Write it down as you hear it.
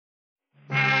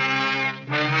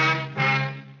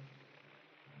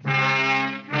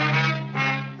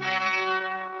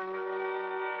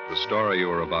story you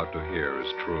are about to hear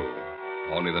is true.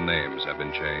 Only the names have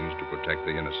been changed to protect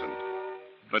the innocent.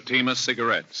 Fatima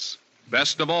Cigarettes,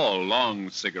 best of all long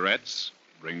cigarettes,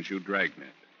 brings you Dragnet.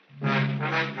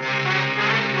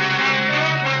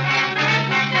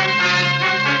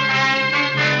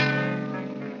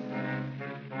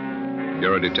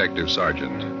 You're a detective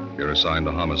sergeant. You're assigned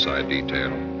to homicide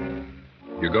detail.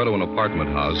 You go to an apartment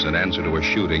house and answer to a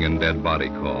shooting and dead body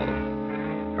call.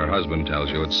 Her husband tells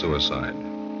you it's suicide.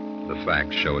 The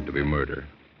facts show it to be murder.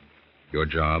 Your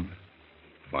job?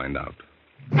 Find out.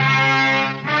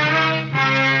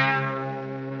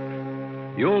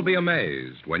 You'll be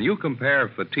amazed when you compare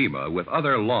Fatima with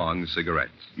other long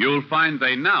cigarettes. You'll find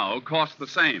they now cost the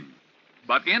same.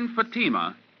 But in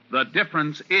Fatima, the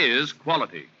difference is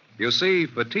quality. You see,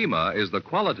 Fatima is the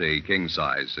quality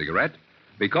king-size cigarette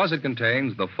because it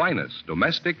contains the finest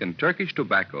domestic and Turkish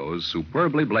tobaccos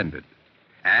superbly blended.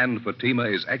 And Fatima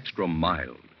is extra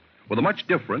mild, with a much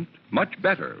different, much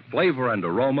better flavor and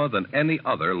aroma than any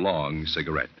other long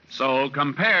cigarette. So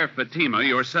compare Fatima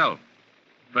yourself.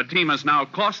 Fatimas now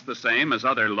cost the same as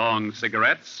other long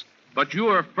cigarettes, but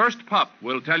your first puff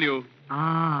will tell you...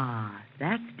 Ah,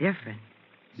 that's different.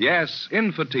 Yes,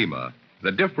 in Fatima,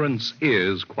 the difference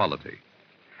is quality.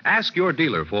 Ask your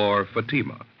dealer for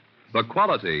Fatima, the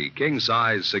quality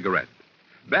king-size cigarette.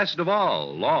 Best of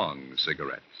all long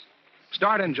cigarettes.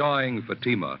 Start enjoying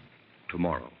Fatima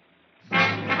tomorrow.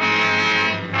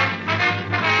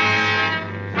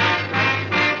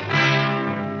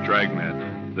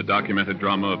 Dragnet, the documented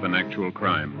drama of an actual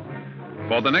crime.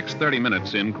 For the next 30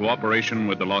 minutes, in cooperation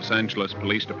with the Los Angeles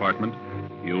Police Department,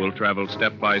 you will travel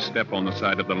step by step on the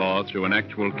side of the law through an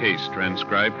actual case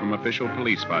transcribed from official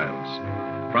police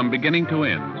files. From beginning to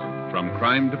end, from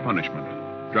crime to punishment,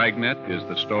 Dragnet is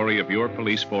the story of your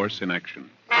police force in action.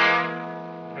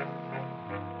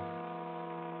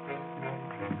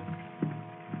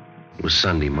 It was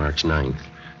Sunday, March 9th.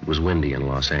 It was windy in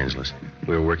Los Angeles.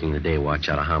 We were working the day watch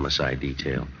out of homicide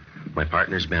detail. My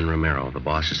partner's Ben Romero. The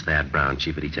boss is Thad Brown,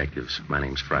 chief of detectives. My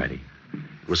name's Friday.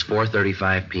 It was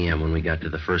 4:35 p.m. when we got to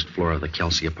the first floor of the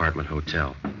Kelsey Apartment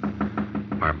Hotel.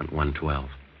 Apartment 112.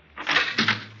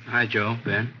 Hi, Joe.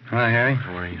 Ben. Hi, Harry.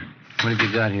 How are you? What have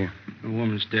you got here? A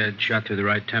woman's dead, shot through the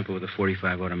right temple with a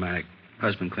 .45 automatic.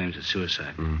 Husband claims it's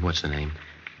suicide. What's the name?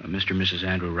 Mr. and Mrs.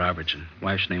 Andrew Robertson.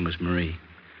 Wife's name was Marie.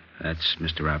 That's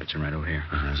Mr. Robertson right over here.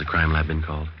 Has the crime lab been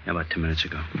called? Yeah, about 2 minutes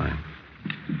ago. Fine.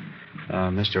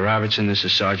 Mr. Robertson, this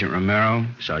is Sergeant Romero,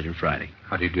 Sergeant Friday.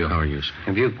 How do you do? How are you, sir?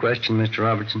 Have you questioned Mr.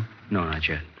 Robertson? No, not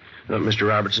yet. Mr.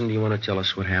 Robertson, do you want to tell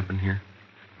us what happened here?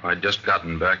 I'd just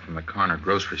gotten back from the corner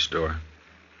grocery store.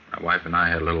 My wife and I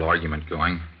had a little argument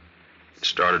going. It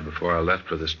started before I left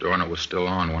for the store, and it was still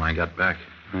on when I got back.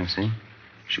 I see.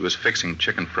 She was fixing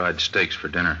chicken fried steaks for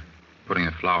dinner, putting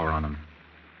the flour on them.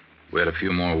 We had a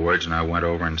few more words, and I went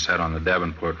over and sat on the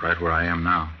Davenport right where I am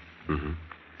now. Mm-hmm.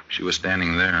 She was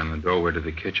standing there in the doorway to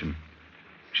the kitchen.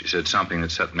 She said something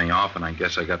that set me off, and I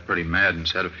guess I got pretty mad and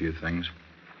said a few things.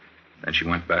 Then she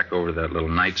went back over to that little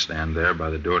nightstand there by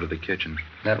the door to the kitchen.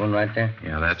 That one right there?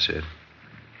 Yeah, that's it.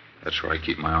 That's where I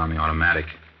keep my Army automatic.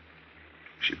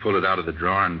 She pulled it out of the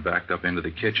drawer and backed up into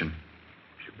the kitchen.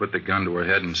 She put the gun to her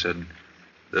head and said,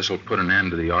 "This'll put an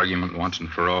end to the argument once and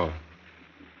for all."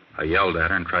 I yelled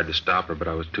at her and tried to stop her, but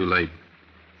I was too late.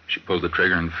 She pulled the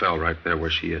trigger and fell right there where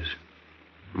she is.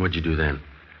 What'd you do then?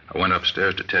 I went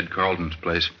upstairs to Ted Carlton's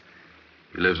place.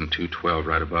 He lives in 212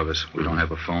 right above us. We don't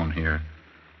have a phone here.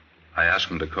 I asked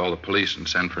him to call the police and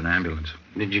send for an ambulance.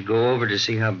 Did you go over to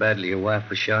see how badly your wife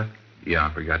was shot? Yeah,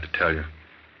 I forgot to tell you.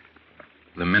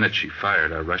 The minute she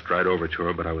fired, I rushed right over to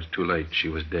her, but I was too late. She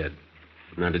was dead.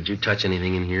 Now, did you touch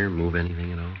anything in here, move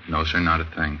anything at all? No, sir, not a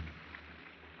thing.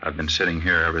 I've been sitting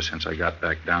here ever since I got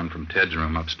back down from Ted's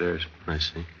room upstairs. I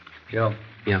see. Joe.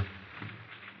 Yeah.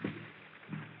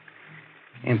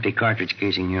 Empty cartridge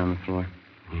casing here on the floor.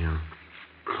 Yeah.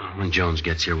 When Jones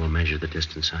gets here, we'll measure the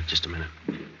distance. Just a minute.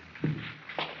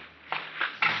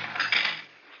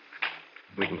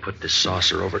 We can put this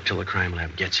saucer over till the crime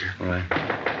lab gets here. All right.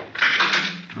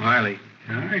 Riley.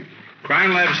 All right.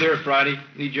 Crime lab's here Friday.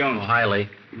 Lee Jones. Oh, hi, Lee.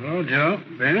 Hello, Joe.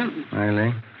 Ben? Hi,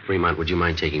 Lee. Fremont, would you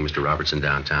mind taking Mr. Robertson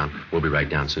downtown? We'll be right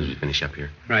down as soon as we finish up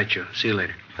here. Right, Joe. See you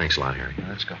later. Thanks a lot, Harry.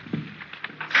 Let's go.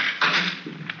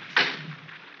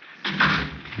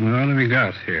 What have we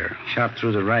got here? Shot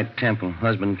through the right temple.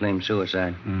 Husband claims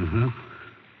suicide. Mm-hmm.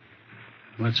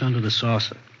 What's under the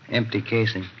saucer? Empty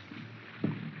casing.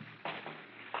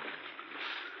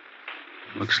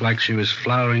 Looks like she was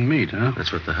flouring meat, huh?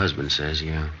 That's what the husband says,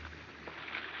 yeah.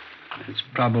 It's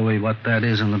probably what that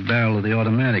is in the barrel of the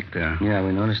automatic there. Yeah,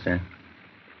 we noticed that.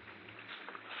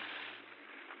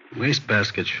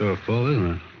 Wastebasket's sure full,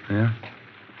 isn't it? Yeah?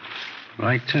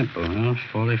 Right tempo, huh?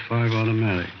 45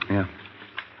 automatic. Yeah.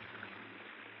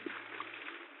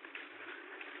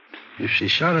 If she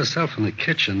shot herself in the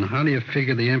kitchen, how do you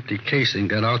figure the empty casing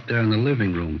got out there in the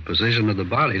living room? Position of the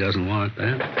body doesn't warrant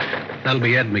that. That'll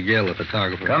be Ed McGill, the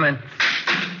photographer. Come in.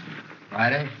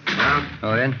 Friday?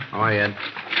 Oh, Ed? Hi, Ed.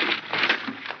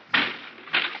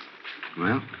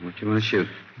 Well, what you want to shoot?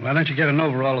 Why don't you get an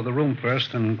overall of the room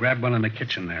first and grab one in the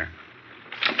kitchen there?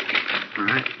 All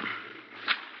right.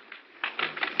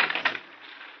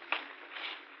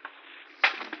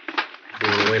 You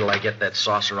want to wait till I get that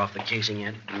saucer off the casing,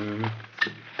 Ed? Mm-hmm.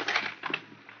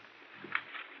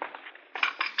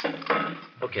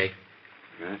 Okay.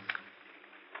 All right.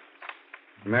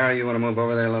 Mary, you want to move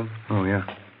over there, love? Oh, yeah.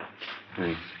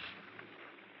 Thanks.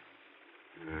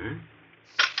 All right.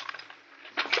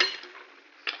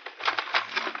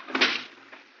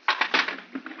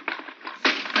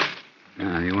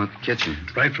 Now, you want the kitchen?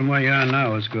 Right from where you are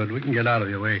now is good. We can get out of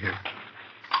your way here.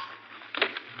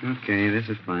 Okay, this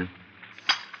is fine.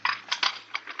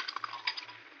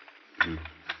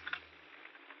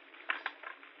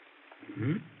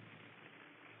 Mm-hmm.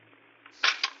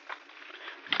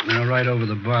 Now, right over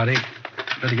the body.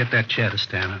 Better get that chair to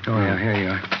stand up. Oh, yeah, here you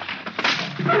are.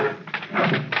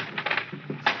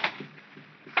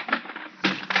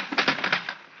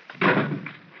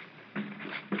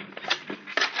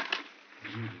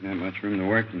 Not much room to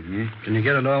work in here. Can you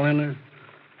get it all in there?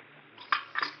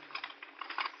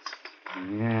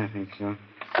 Yeah, I think so.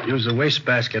 Use the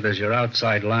wastebasket as your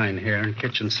outside line here and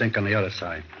kitchen sink on the other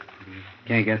side.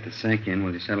 Can't get the sink in.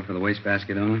 Will you settle for the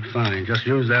wastebasket only? Fine. Just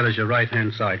use that as your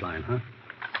right-hand sideline, huh?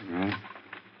 All right.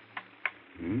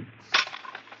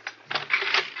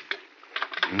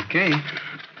 Okay.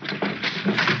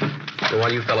 So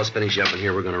while you fellas finish up in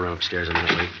here, we're going to run upstairs a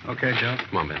minute late. Okay, Joe.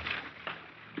 Come on, Ben.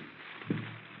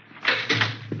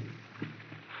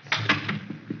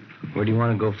 Where do you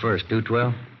want to go first?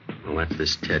 212? Well, that's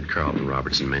this Ted Carlton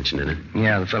Robertson mentioned in it.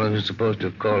 Yeah, the fellow who's supposed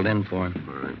to have called in for him.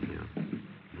 All right, yeah.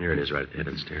 Here it is, right at the head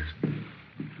of the stairs.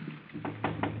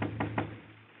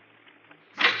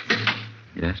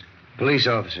 Yes? Police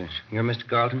officers. You're Mr.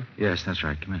 Carlton? Yes, that's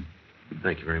right. Come in.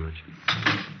 Thank you very much.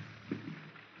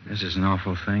 This is an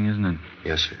awful thing, isn't it?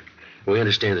 Yes, sir. We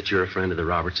understand that you're a friend of the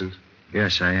Robertsons.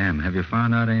 Yes, I am. Have you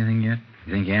found out anything yet?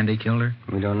 You think Andy killed her?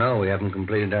 We don't know. We haven't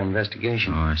completed our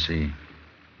investigation. Oh, I see.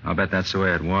 I'll bet that's the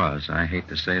way it was. I hate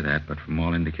to say that, but from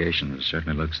all indications, it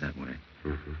certainly looks that way.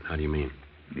 Mm-hmm. How do you mean?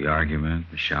 The argument,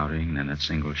 the shouting, then that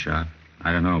single shot.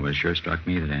 I don't know, but it sure struck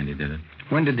me that Andy did it.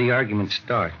 When did the argument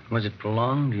start? Was it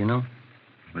prolonged, do you know?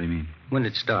 What do you mean? When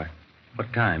did it start?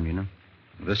 What time, do you know?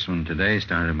 This one today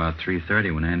started about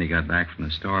 3:30 when Andy got back from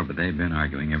the store, but they've been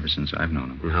arguing ever since I've known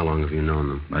them. And how long have you known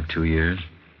them? About 2 years.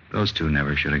 Those two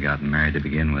never should have gotten married to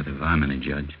begin with, if I'm any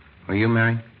judge. Are you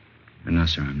married? No,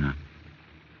 sir, I'm not.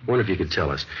 I wonder if you could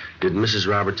tell us. Did Mrs.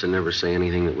 Robertson ever say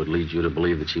anything that would lead you to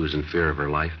believe that she was in fear of her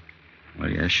life? Well,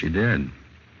 yes, she did.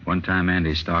 One time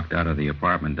Andy stalked out of the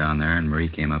apartment down there, and Marie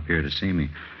came up here to see me.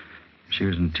 She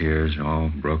was in tears, all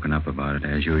broken up about it,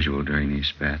 as usual during these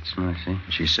spats. Oh, I see.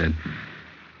 She said,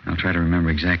 I'll try to remember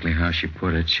exactly how she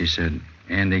put it. She said,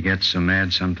 Andy gets so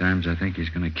mad sometimes I think he's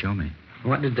going to kill me.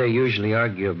 What did they usually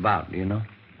argue about, do you know?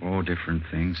 Oh, different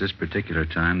things. This particular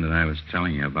time that I was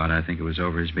telling you about, I think it was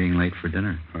over his being late for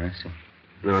dinner. Oh, I see.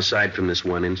 Now, aside from this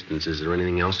one instance, is there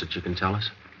anything else that you can tell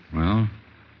us? Well,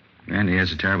 Andy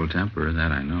has a terrible temper,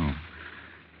 that I know.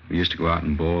 We used to go out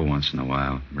and bowl once in a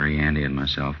while, Marie, Andy, and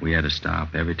myself. We had to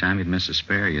stop. Every time he'd miss a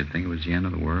spare, you'd think it was the end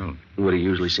of the world. Would he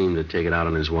usually seem to take it out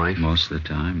on his wife? Most of the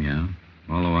time, yeah.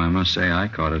 Although I must say I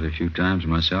caught it a few times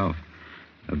myself.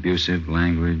 Abusive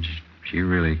language. She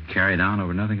really carried on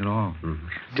over nothing at all.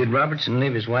 Mm-hmm. Did Robertson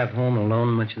leave his wife home alone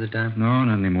much of the time? No,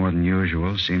 not any more than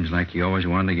usual. Seems like he always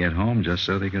wanted to get home just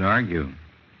so they could argue.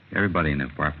 Everybody in the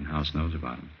apartment house knows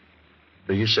about him.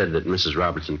 So you said that Mrs.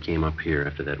 Robertson came up here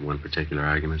after that one particular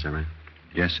argument, is that right?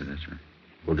 Yes, sir, that's right.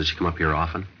 Well, did she come up here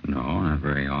often? No, not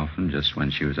very often. Just when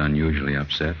she was unusually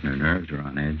upset and her nerves were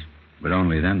on edge. But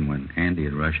only then when Andy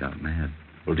would rush out mad.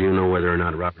 Well, do you know whether or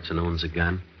not Robertson owns a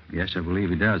gun? Yes, I believe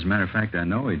he does. As a matter of fact, I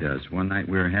know he does. One night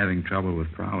we were having trouble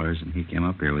with prowlers, and he came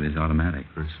up here with his automatic.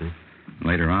 I see.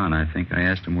 Later on, I think I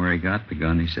asked him where he got the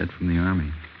gun. He said from the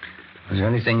Army. Is there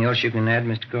anything else you can add,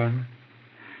 Mr. Carlton?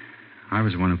 I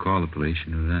was the one who called the police.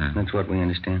 You knew that. That's what we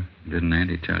understand. Didn't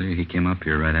Andy tell you? He came up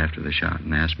here right after the shot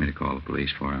and asked me to call the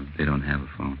police for him. They don't have a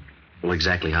phone. Well,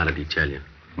 exactly how did he tell you?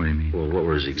 What do you mean? Well, what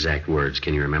were his exact words?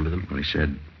 Can you remember them? Well, he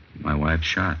said, my wife's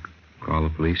shot. Call the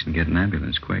police and get an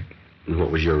ambulance quick. And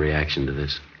what was your reaction to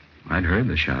this? I'd heard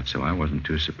the shot, so I wasn't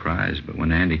too surprised. But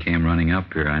when Andy came running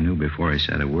up here, I knew before he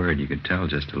said a word. You could tell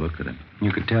just to look at him.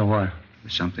 You could tell what?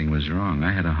 Something was wrong.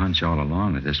 I had a hunch all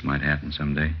along that this might happen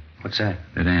someday. What's that?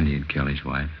 That Andy had killed his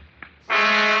wife.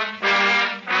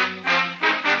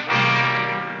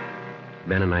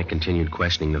 Ben and I continued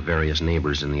questioning the various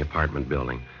neighbors in the apartment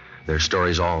building. Their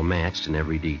stories all matched in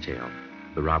every detail.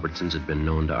 The Robertsons had been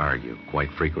known to argue,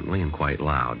 quite frequently and quite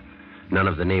loud. None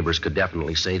of the neighbors could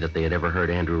definitely say that they had ever heard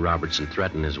Andrew Robertson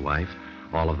threaten his wife.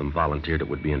 All of them volunteered it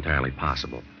would be entirely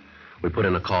possible. We put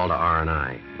in a call to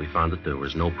R&I. We found that there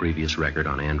was no previous record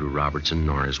on Andrew Robertson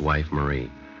nor his wife,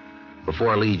 Marie.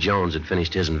 Before Lee Jones had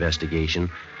finished his investigation,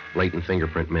 latent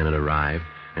fingerprint men had arrived,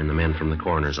 and the men from the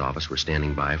coroner's office were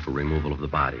standing by for removal of the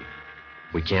body.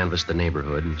 We canvassed the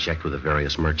neighborhood and checked with the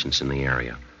various merchants in the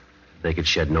area. They could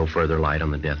shed no further light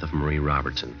on the death of Marie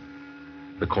Robertson.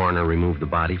 The coroner removed the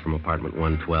body from apartment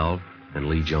 112, and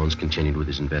Lee Jones continued with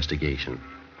his investigation.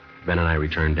 Ben and I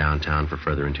returned downtown for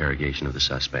further interrogation of the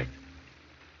suspect.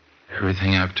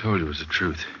 Everything I've told you was the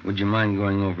truth. Would you mind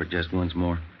going over it just once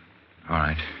more? All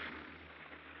right.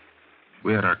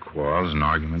 We had our quarrels and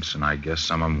arguments, and I guess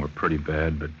some of them were pretty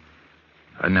bad, but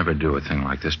I'd never do a thing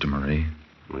like this to Marie.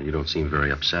 Well, you don't seem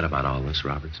very upset about all this,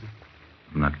 Robertson.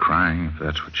 I'm not crying, if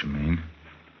that's what you mean.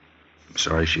 I'm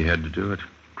sorry she had to do it.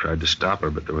 Tried to stop her,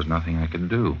 but there was nothing I could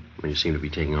do. Well, you seem to be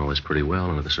taking all this pretty well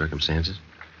under the circumstances.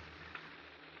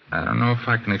 I don't know if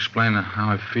I can explain how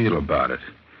I feel about it.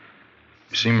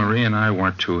 You see, Marie and I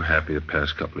weren't too happy the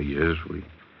past couple of years.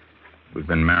 We've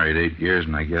been married 8 years,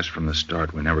 and I guess from the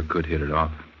start we never could hit it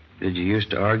off. Did you used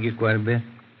to argue quite a bit?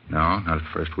 No, not at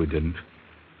first we didn't.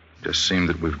 It just seemed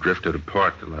that we've drifted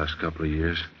apart the last couple of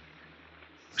years.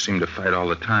 We seemed to fight all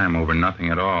the time over nothing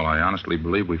at all. I honestly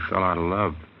believe we fell out of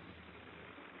love.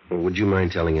 Well, would you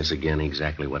mind telling us again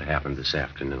exactly what happened this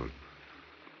afternoon?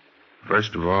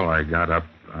 First of all, I got up.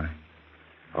 I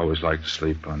always liked to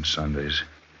sleep on Sundays.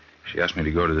 She asked me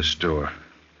to go to the store.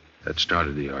 That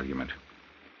started the argument.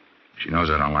 She knows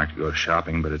I don't like to go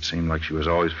shopping, but it seemed like she was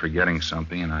always forgetting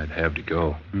something, and I'd have to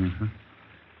go. Mm-hmm.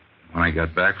 When I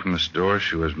got back from the store,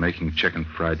 she was making chicken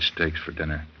fried steaks for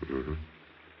dinner. Mm-hmm.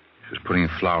 She was putting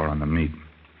flour on the meat.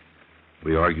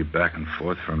 We argued back and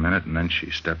forth for a minute, and then she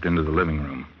stepped into the living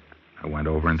room. I went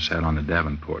over and sat on the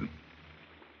Davenport.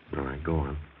 All right, go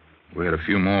on. We had a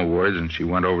few more words, and she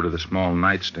went over to the small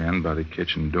nightstand by the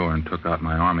kitchen door and took out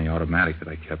my Army automatic that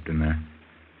I kept in there.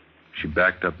 She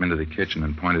backed up into the kitchen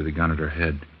and pointed the gun at her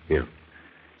head. Yeah.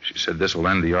 She said this will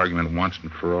end the argument once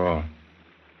and for all.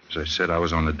 As I said, I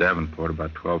was on the Davenport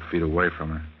about 12 feet away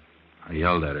from her. I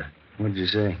yelled at her. What'd you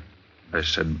say? I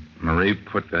said, Marie,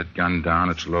 put that gun down.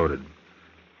 It's loaded.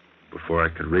 Before I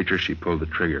could reach her, she pulled the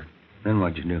trigger. Then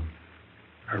what'd you do?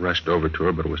 I rushed over to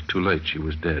her, but it was too late. She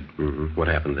was dead. Mm-hmm. What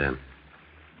happened then?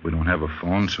 We don't have a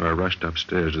phone, so I rushed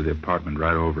upstairs to the apartment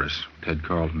right over us, Ted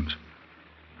Carlton's.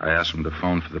 I asked him to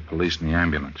phone for the police and the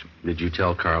ambulance. Did you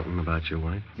tell Carlton about your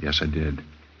wife? Yes, I did.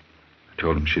 I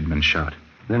told him she'd been shot.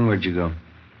 Then where'd you go?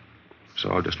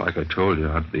 So, just like I told you,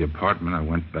 out of the apartment, I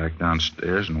went back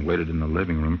downstairs and waited in the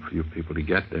living room for you people to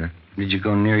get there. Did you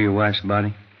go near your wife's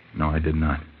body? No, I did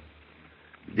not.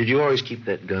 Did you always keep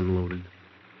that gun loaded?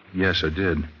 Yes, I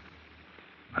did.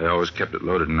 I always kept it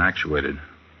loaded and actuated.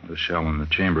 The shell in the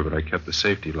chamber, but I kept the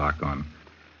safety lock on.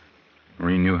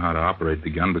 Marie knew how to operate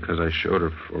the gun because I showed her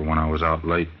for when I was out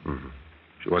late. Mm-hmm.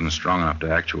 She wasn't strong enough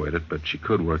to actuate it, but she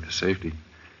could work the safety.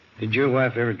 Did your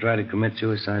wife ever try to commit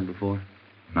suicide before?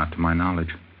 Not to my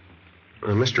knowledge.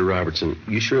 Mr. Robertson,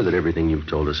 you sure that everything you've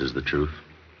told us is the truth?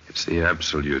 It's the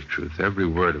absolute truth, every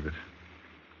word of it.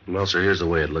 Well, sir, here's the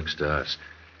way it looks to us.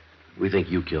 We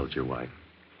think you killed your wife.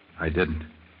 I didn't.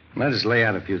 Let us lay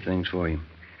out a few things for you.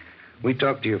 We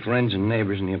talked to your friends and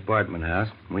neighbors in the apartment house.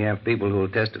 We have people who will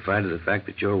testify to the fact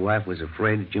that your wife was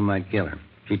afraid that you might kill her.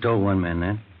 She told one man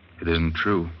that. It isn't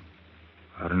true.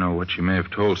 I don't know what she may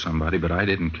have told somebody, but I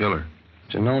didn't kill her.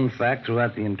 It's a known fact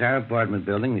throughout the entire apartment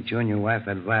building that you and your wife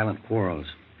had violent quarrels.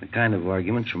 The kind of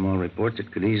arguments, from all reports,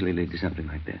 that could easily lead to something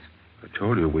like this. I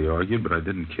told you we argued, but I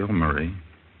didn't kill Marie.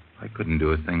 I couldn't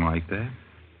do a thing like that.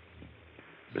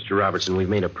 Mr. Robertson, we've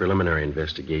made a preliminary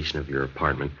investigation of your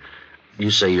apartment. You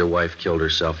say your wife killed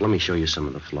herself. Let me show you some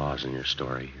of the flaws in your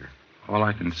story here. All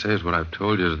I can say is what I've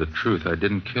told you is the truth. I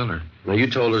didn't kill her. Now, you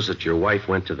told us that your wife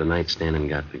went to the nightstand and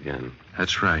got the gun.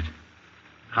 That's right.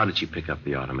 How did she pick up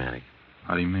the automatic?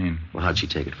 How do you mean? Well, how'd she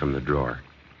take it from the drawer?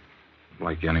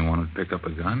 Like anyone would pick up a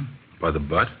gun? By the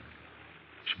butt?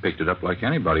 She picked it up like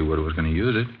anybody would who was going to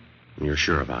use it. And you're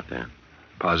sure about that?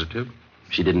 Positive.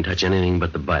 She didn't touch anything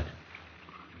but the butt.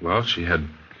 Well, she had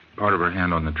part of her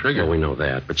hand on the trigger. Well, we know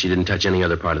that, but she didn't touch any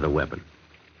other part of the weapon.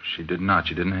 She did not.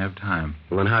 She didn't have time.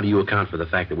 Well, then how do you account for the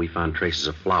fact that we found traces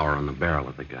of flour on the barrel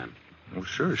of the gun? Well,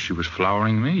 sure, she was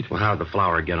flouring meat. Well, how did the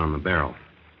flour get on the barrel?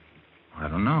 I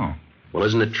don't know. Well,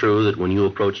 isn't it true that when you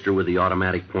approached her with the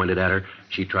automatic pointed at her,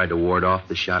 she tried to ward off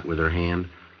the shot with her hand?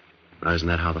 Now, isn't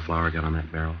that how the flour got on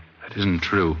that barrel? That isn't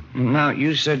true. Now,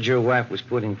 you said your wife was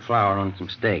putting flour on some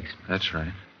steaks. That's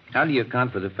right. How do you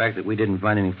account for the fact that we didn't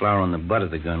find any flour on the butt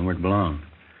of the gun where it belonged?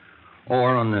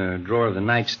 Or on the drawer of the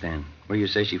nightstand, where you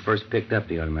say she first picked up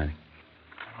the automatic?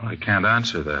 Well, I can't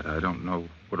answer that. I don't know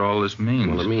what all this means.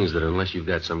 Well, it means that unless you've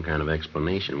got some kind of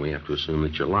explanation, we have to assume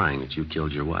that you're lying, that you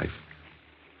killed your wife.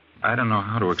 I don't know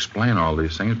how to explain all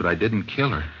these things, but I didn't kill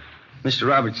her. Mr.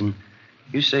 Robertson,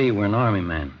 you say you were an Army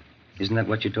man. Isn't that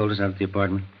what you told us out at the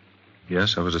apartment?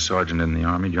 Yes, I was a sergeant in the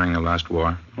Army during the last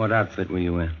war. What outfit were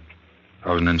you in?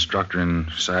 I was an instructor in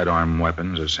sidearm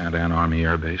weapons at Santa Ana Army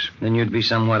Air Base. Then you'd be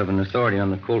somewhat of an authority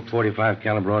on the Colt .45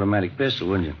 caliber automatic pistol,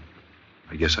 wouldn't you?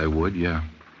 I guess I would, yeah.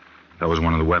 That was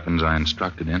one of the weapons I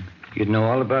instructed in. You'd know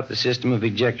all about the system of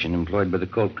ejection employed by the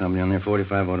Colt Company on their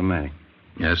 .45 automatic.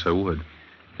 Yes, I would.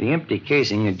 The empty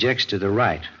casing ejects to the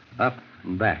right, up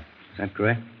and back. Is that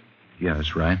correct? Yeah,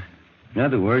 that's right. In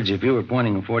other words, if you were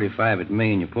pointing a .45 at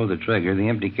me and you pulled the trigger, the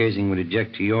empty casing would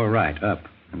eject to your right, up,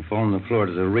 and fall on the floor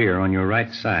to the rear on your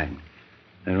right side.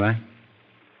 Is that right?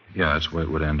 Yeah, that's where it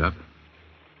would end up.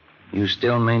 You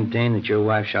still maintain that your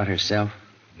wife shot herself?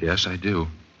 Yes, I do.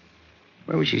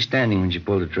 Where was she standing when she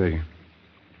pulled the trigger?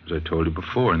 As I told you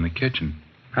before, in the kitchen.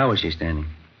 How was she standing?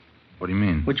 What do you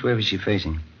mean? Which way was she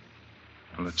facing?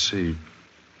 Well, let's see.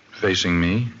 Facing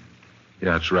me.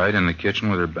 Yeah, that's right, in the kitchen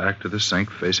with her back to the sink,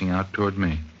 facing out toward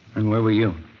me. And where were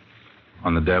you?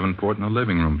 On the Davenport in the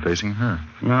living room, facing her.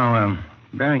 Now,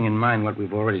 bearing in mind what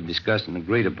we've already discussed and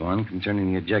agreed upon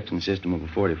concerning the ejection system of a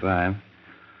 .45,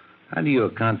 how do you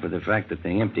account for the fact that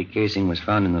the empty casing was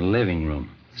found in the living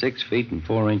room, 6 feet and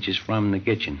 4 inches from the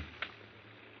kitchen?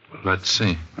 Well, let's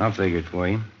see. I'll figure it for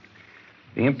you.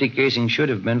 The empty casing should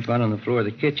have been found on the floor of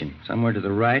the kitchen, somewhere to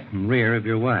the right and rear of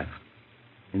your wife.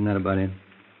 Isn't that about it?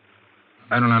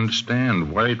 I don't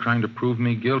understand. Why are you trying to prove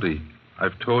me guilty?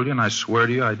 I've told you, and I swear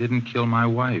to you, I didn't kill my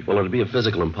wife. Well, it'd be a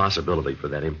physical impossibility for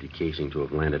that empty casing to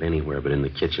have landed anywhere but in the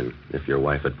kitchen if your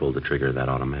wife had pulled the trigger of that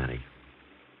automatic.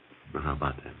 Now, how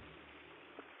about that?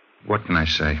 What can I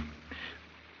say?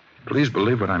 Please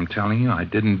believe what I'm telling you. I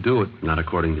didn't do it. Not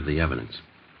according to the evidence.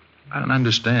 I don't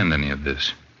understand any of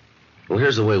this. Well,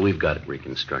 here's the way we've got it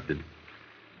reconstructed.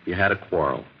 You had a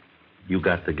quarrel. You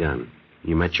got the gun.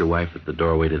 You met your wife at the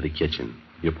doorway to the kitchen.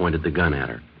 You pointed the gun at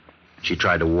her. She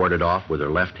tried to ward it off with her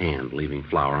left hand, leaving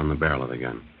flour on the barrel of the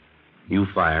gun. You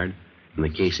fired, and the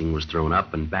casing was thrown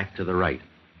up and back to the right,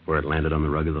 where it landed on the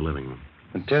rug of the living room.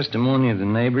 The testimony of the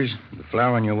neighbors, the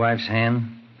flour on your wife's hand,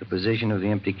 the position of the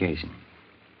empty casing.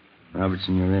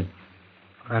 Robertson, you're it.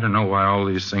 I don't know why all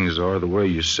these things are the way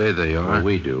you say they are. Well,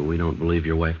 we do. We don't believe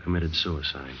your wife committed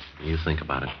suicide. You think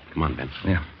about it. Come on, Ben.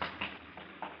 Yeah.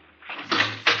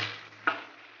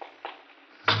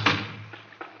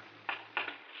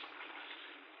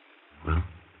 Well,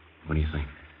 what do you think?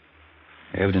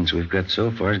 Evidence we've got so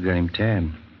far has got him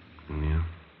tabbed. Yeah.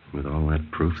 With all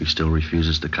that proof, he still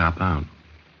refuses to cop out.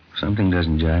 Something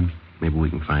doesn't jibe. Maybe we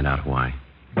can find out why.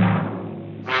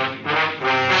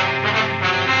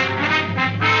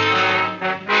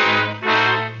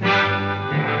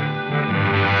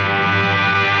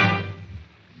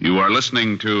 You are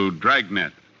listening to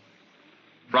Dragnet.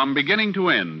 From beginning to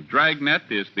end, Dragnet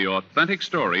is the authentic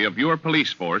story of your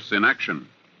police force in action.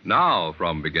 Now,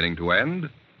 from beginning to end,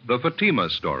 the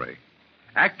Fatima story.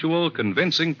 Actual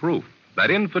convincing proof that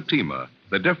in Fatima,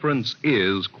 the difference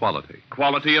is quality.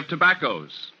 Quality of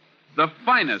tobaccos. The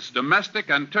finest domestic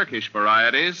and Turkish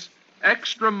varieties,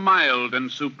 extra mild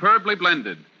and superbly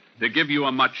blended to give you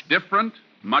a much different,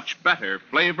 much better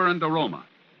flavor and aroma.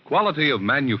 Quality of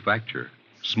manufacture.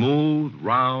 Smooth,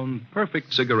 round,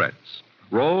 perfect cigarettes,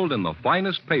 rolled in the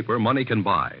finest paper money can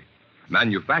buy.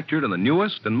 Manufactured in the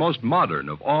newest and most modern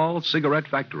of all cigarette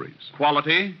factories.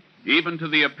 Quality, even to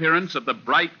the appearance of the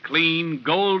bright, clean,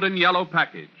 golden yellow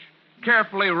package,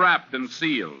 carefully wrapped and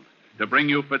sealed to bring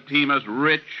you Fatima's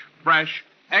rich, fresh,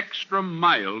 extra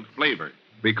mild flavor.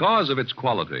 Because of its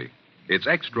quality, its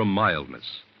extra mildness,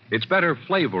 its better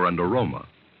flavor and aroma,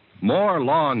 more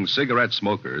long cigarette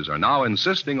smokers are now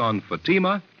insisting on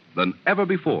Fatima than ever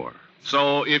before.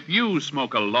 So if you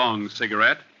smoke a long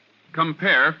cigarette,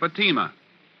 compare Fatima.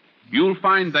 You'll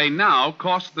find they now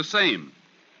cost the same.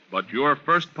 But your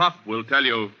first puff will tell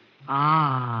you...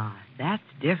 Ah, that's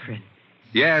different.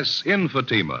 Yes, in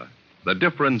Fatima, the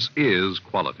difference is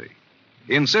quality.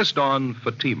 Insist on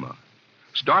Fatima.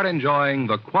 start enjoying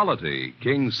the quality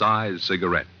king-size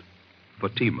cigarette,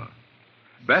 Fatima.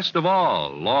 Best of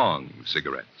all, long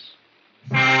cigarettes.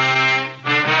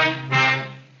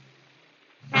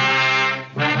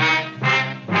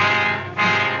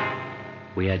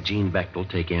 We had Gene Bechtel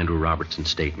take Andrew Robertson's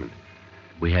statement.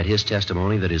 We had his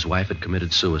testimony that his wife had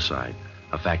committed suicide,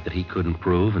 a fact that he couldn't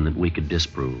prove and that we could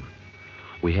disprove.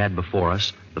 We had before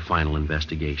us the final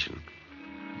investigation.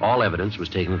 All evidence was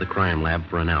taken to the crime lab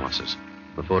for analysis.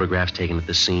 The photographs taken at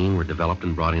the scene were developed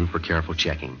and brought in for careful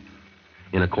checking.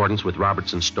 In accordance with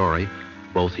Robertson's story,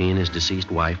 both he and his deceased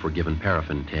wife were given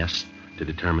paraffin tests to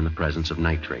determine the presence of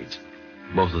nitrates.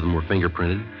 Both of them were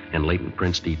fingerprinted, and latent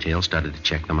prints detail started to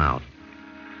check them out.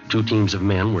 2 teams of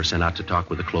men were sent out to talk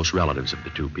with the close relatives of the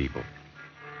 2 people.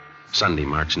 Sunday,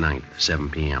 March 9th, 7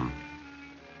 p.m.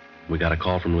 We got a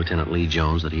call from Lieutenant Lee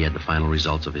Jones that he had the final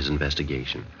results of his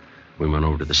investigation. We went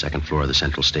over to the 2nd floor of the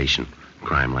Central Station,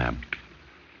 crime lab.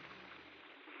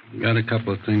 Got a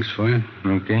couple of things for you.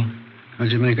 Okay.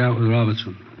 How'd you make out with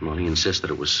Robertson? Well, he insists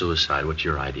that it was suicide. What's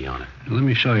your idea on it? Let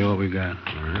me show you what we got.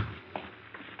 All right.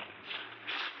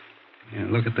 Yeah,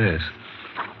 look at this.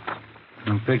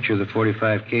 A picture of the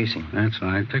 45 casing. That's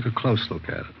right. Take a close look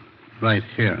at it. Right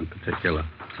here in particular.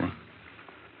 See?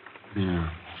 Yeah.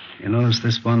 You notice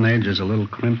this one edge is a little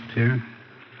crimped here?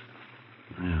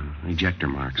 Yeah, ejector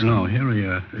marks. No, here are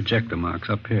your ejector marks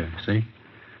up here, see?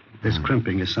 This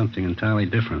crimping is something entirely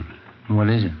different. What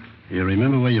is it? You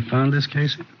remember where you found this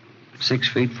casing? 6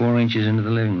 feet, 4 inches into the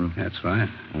living room. That's right.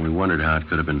 And we wondered how it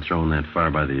could have been thrown that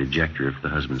far by the ejector if the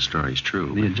husband's story's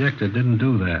true. The ejector didn't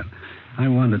do that. I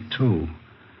wondered, too.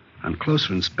 On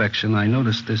closer inspection, I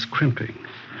noticed this crimping.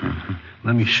 Mm-hmm.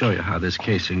 Let me show you how this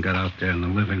casing got out there in the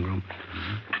living room.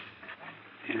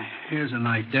 Here's an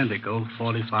identical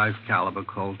 .45 caliber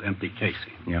Colt empty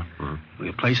casing. Yeah.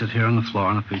 We'll place it here on the floor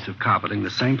on a piece of carpeting the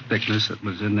same thickness that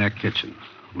was in their kitchen,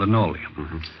 linoleum.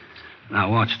 Mm-hmm.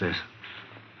 Now, watch this.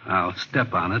 I'll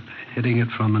step on it, hitting it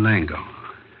from an angle.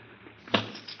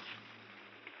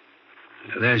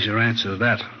 There's your answer to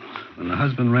that. When the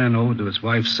husband ran over to his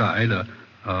wife's side,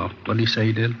 what did he say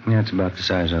he did? Yeah, it's about the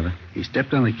size of it. He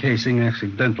stepped on the casing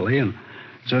accidentally, and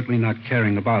certainly not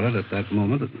caring about it at that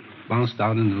moment, it bounced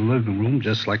out into the living room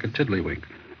just like a tiddlywink.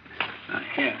 Now,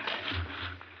 here.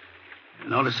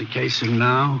 Notice the casing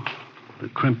now, the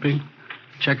crimping.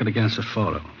 Check it against the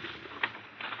photo.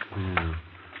 Yeah.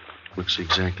 Looks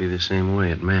exactly the same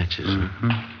way. It matches.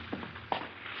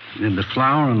 Mm-hmm. Did the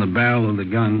flour on the barrel of the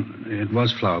gun, it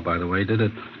was flour, by the way, did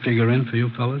it figure in for you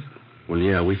fellas? Well,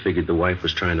 yeah, we figured the wife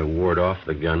was trying to ward off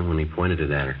the gun when he pointed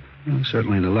it at her. Well,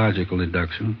 certainly the logical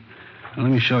deduction. Now,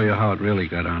 let me show you how it really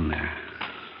got on there.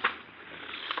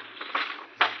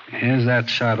 Here's that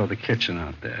shot of the kitchen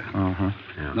out there. Uh-huh.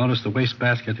 Yeah. Notice the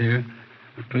wastebasket here?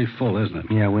 It's pretty full, isn't it?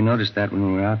 Yeah, we noticed that when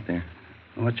we were out there.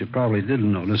 What you probably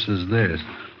didn't notice is this.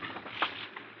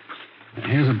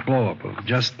 Here's a blow-up of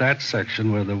just that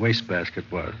section where the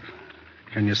wastebasket was.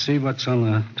 Can you see what's on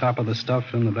the top of the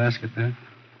stuff in the basket there?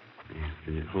 Yeah,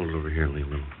 can you hold it over here, leave a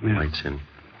little Yeah. lights in.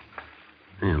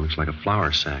 Yeah, it looks like a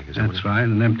flour sack. Is That's right,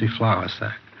 an empty flour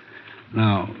sack.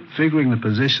 Now, figuring the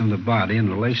position of the body in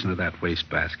relation to that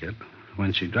wastebasket,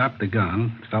 when she dropped the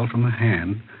gun, it fell from her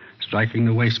hand, striking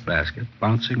the wastebasket,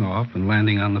 bouncing off, and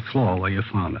landing on the floor where you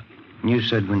found it. You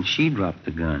said when she dropped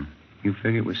the gun. You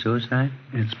figure it was suicide?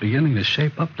 It's beginning to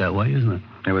shape up that way, isn't it?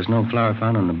 There was no flour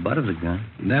found on the butt of the gun.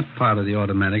 That part of the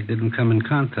automatic didn't come in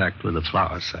contact with the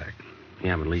flour sack.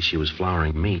 Yeah, but at least she was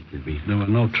flouring meat. It'd be... There were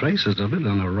no traces of it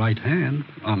on her right hand,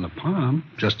 on the palm,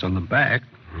 just on the back.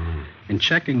 In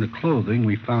checking the clothing,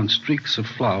 we found streaks of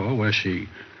flour where she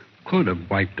could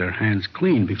have wiped her hands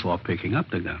clean before picking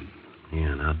up the gun.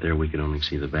 Yeah, and out there we could only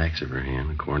see the backs of her hand.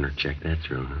 The coroner checked that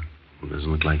through, huh? It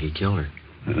doesn't look like he killed her.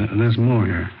 There's more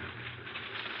here.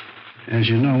 As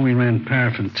you know, we ran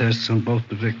paraffin tests on both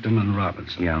the victim and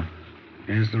Robertson. Yeah.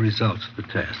 Here's the results of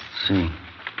the tests. See.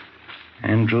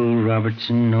 Andrew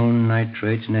Robertson, known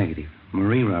nitrates negative.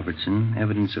 Marie Robertson,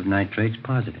 evidence of nitrates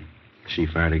positive. She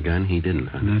fired a gun, he didn't,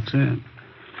 huh? That's it.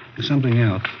 There's something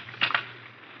else.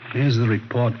 Here's the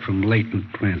report from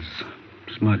latent prints.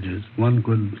 Smudges. One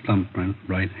good thumbprint,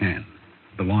 right hand,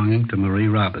 belonging to Marie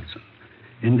Robertson,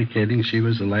 indicating she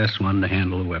was the last one to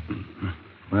handle a weapon.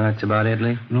 Well, that's about it,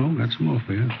 Lee? No, that's more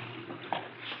for you.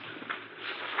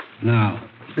 Now,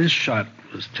 this shot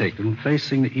was taken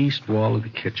facing the east wall of the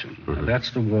kitchen. Mm-hmm. Now,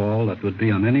 that's the wall that would be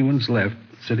on anyone's left,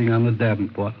 sitting on the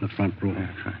Davenport in the front room.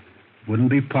 That's right. Wouldn't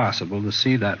be possible to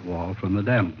see that wall from the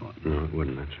Davenport. No, it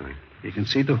wouldn't, that's right. You can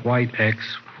see the white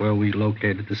X where we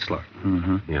located the slug.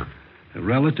 Mm-hmm. Yeah.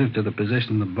 Relative to the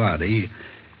position of the body,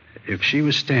 If she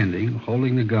was standing,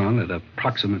 holding the gun at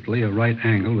approximately a right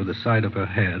angle with the side of her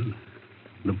head,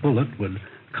 the bullet would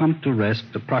come to rest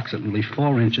approximately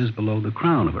 4 inches below the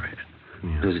crown of her head.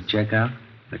 Yeah. Does it check out?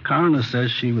 The coroner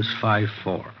says she was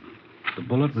 5'4". The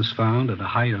bullet was found at a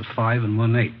height of 5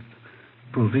 1/8,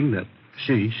 proving that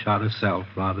she shot herself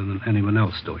rather than anyone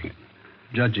else doing it,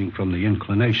 judging from the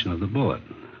inclination of the bullet.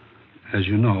 As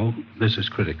you know, this is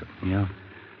critical. Yeah.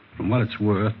 From what it's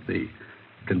worth, the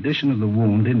condition of the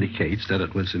wound indicates that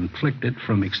it was inflicted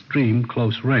from extreme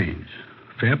close range.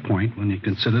 Fair point when you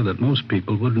consider that most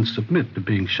people wouldn't submit to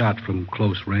being shot from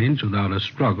close range without a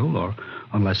struggle or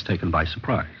unless taken by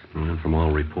surprise. And from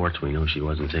all reports, we know she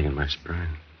wasn't taken by surprise.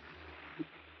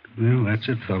 Well, that's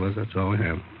it, fellas. That's all we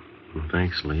have. Well,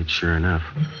 thanks, Lee. It's sure enough.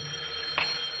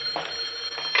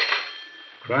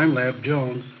 Crime Lab,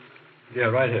 Jones. Yeah,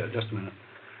 right here. Just a minute.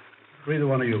 Either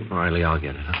one of you. All right, Lee, I'll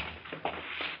get it, huh?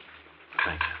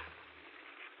 Thanks.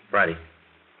 Friday.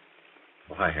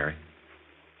 Oh, hi, Harry.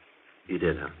 You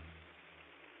did, huh?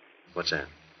 What's that?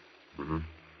 Mm-hmm.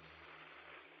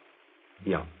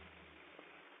 Yeah.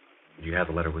 Do you have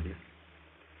the letter with you?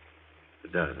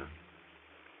 It does, huh?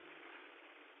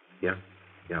 Yeah?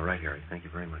 Yeah, right, Harry. Thank you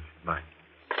very much. Bye.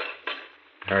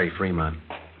 Harry Fremont.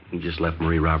 He just left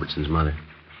Marie Robertson's mother.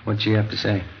 What'd she have to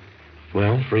say?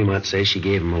 Well, Fremont says she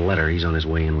gave him a letter. He's on his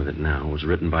way in with it now. It was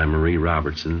written by Marie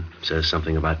Robertson. Says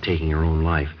something about taking her own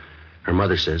life. Her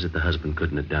mother says that the husband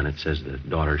couldn't have done it. Says the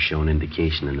daughter's shown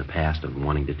indication in the past of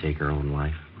wanting to take her own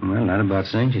life. Well, that about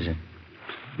cinches it.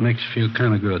 Makes you feel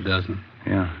kind of good, doesn't it?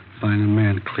 Yeah. Finding a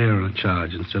man clear on a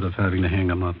charge instead of having to hang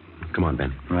him up. Come on,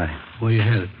 Ben. Right. Where you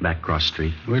headed? Back cross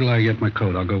street. Wait till I get my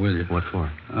coat. I'll go with you. What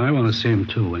for? I want to see him,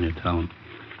 too, when you tell him.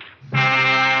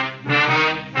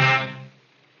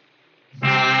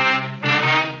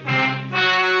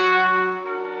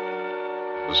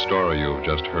 The story you've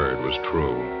just heard was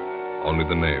true. Only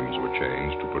the names were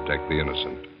changed to protect the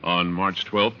innocent. On March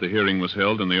 12th, the hearing was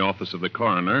held in the office of the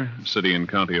coroner, City and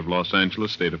County of Los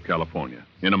Angeles, State of California.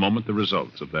 In a moment, the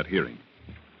results of that hearing.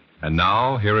 And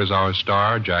now, here is our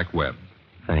star, Jack Webb.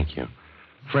 Thank you.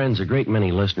 Friends, a great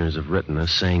many listeners have written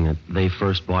us saying that they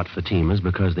first bought Fatimas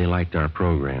because they liked our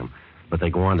program. But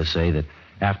they go on to say that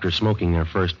after smoking their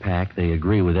first pack, they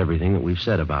agree with everything that we've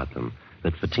said about them.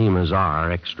 That Fatimas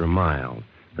are extra mild.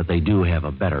 That they do have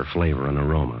a better flavor and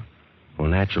aroma. Well,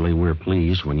 naturally, we're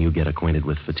pleased when you get acquainted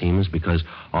with Fatimas because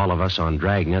all of us on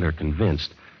Dragnet are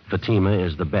convinced Fatima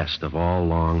is the best of all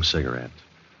long cigarettes.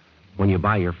 When you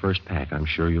buy your first pack, I'm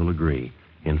sure you'll agree.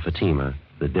 In Fatima,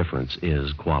 the difference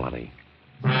is quality.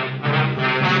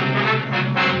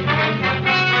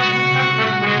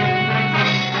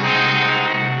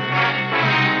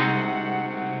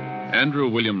 Andrew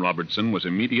William Robertson was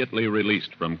immediately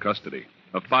released from custody.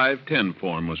 A 510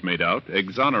 form was made out,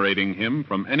 exonerating him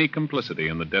from any complicity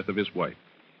in the death of his wife.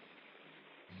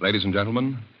 Ladies and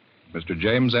gentlemen, Mr.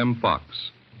 James M. Fox,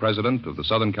 president of the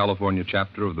Southern California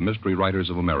chapter of the Mystery Writers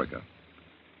of America.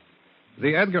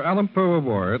 The Edgar Allan Poe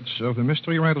Awards of the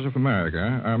Mystery Writers of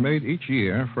America are made each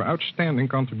year for outstanding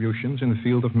contributions in the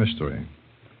field of mystery.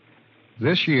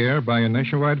 This year, by a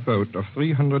nationwide vote of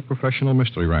 300 professional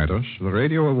mystery writers, the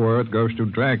radio award goes to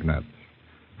Dragnet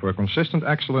for consistent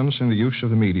excellence in the use of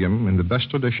the medium in the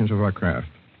best traditions of our craft.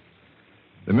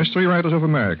 The Mystery Writers of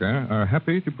America are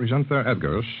happy to present their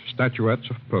Edgars, statuettes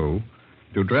of Poe,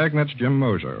 to Dragnet's Jim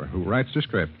Moser, who writes the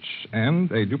scripts,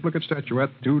 and a duplicate statuette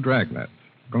to Dragnet.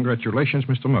 Congratulations,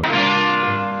 Mr. Moser.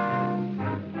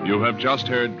 You have just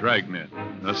heard Dragnet,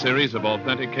 a series of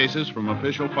authentic cases from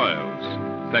official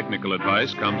files. Technical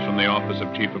advice comes from the Office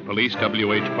of Chief of Police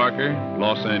W.H. Parker,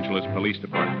 Los Angeles Police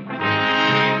Department.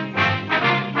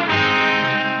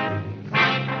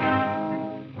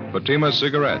 Fatima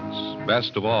Cigarettes,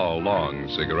 best of all long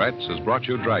cigarettes, has brought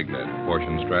you Dragnet,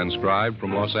 portions transcribed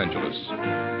from Los Angeles.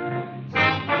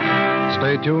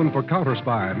 Stay tuned for Counter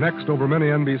Spy, next over many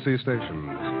NBC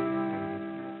stations.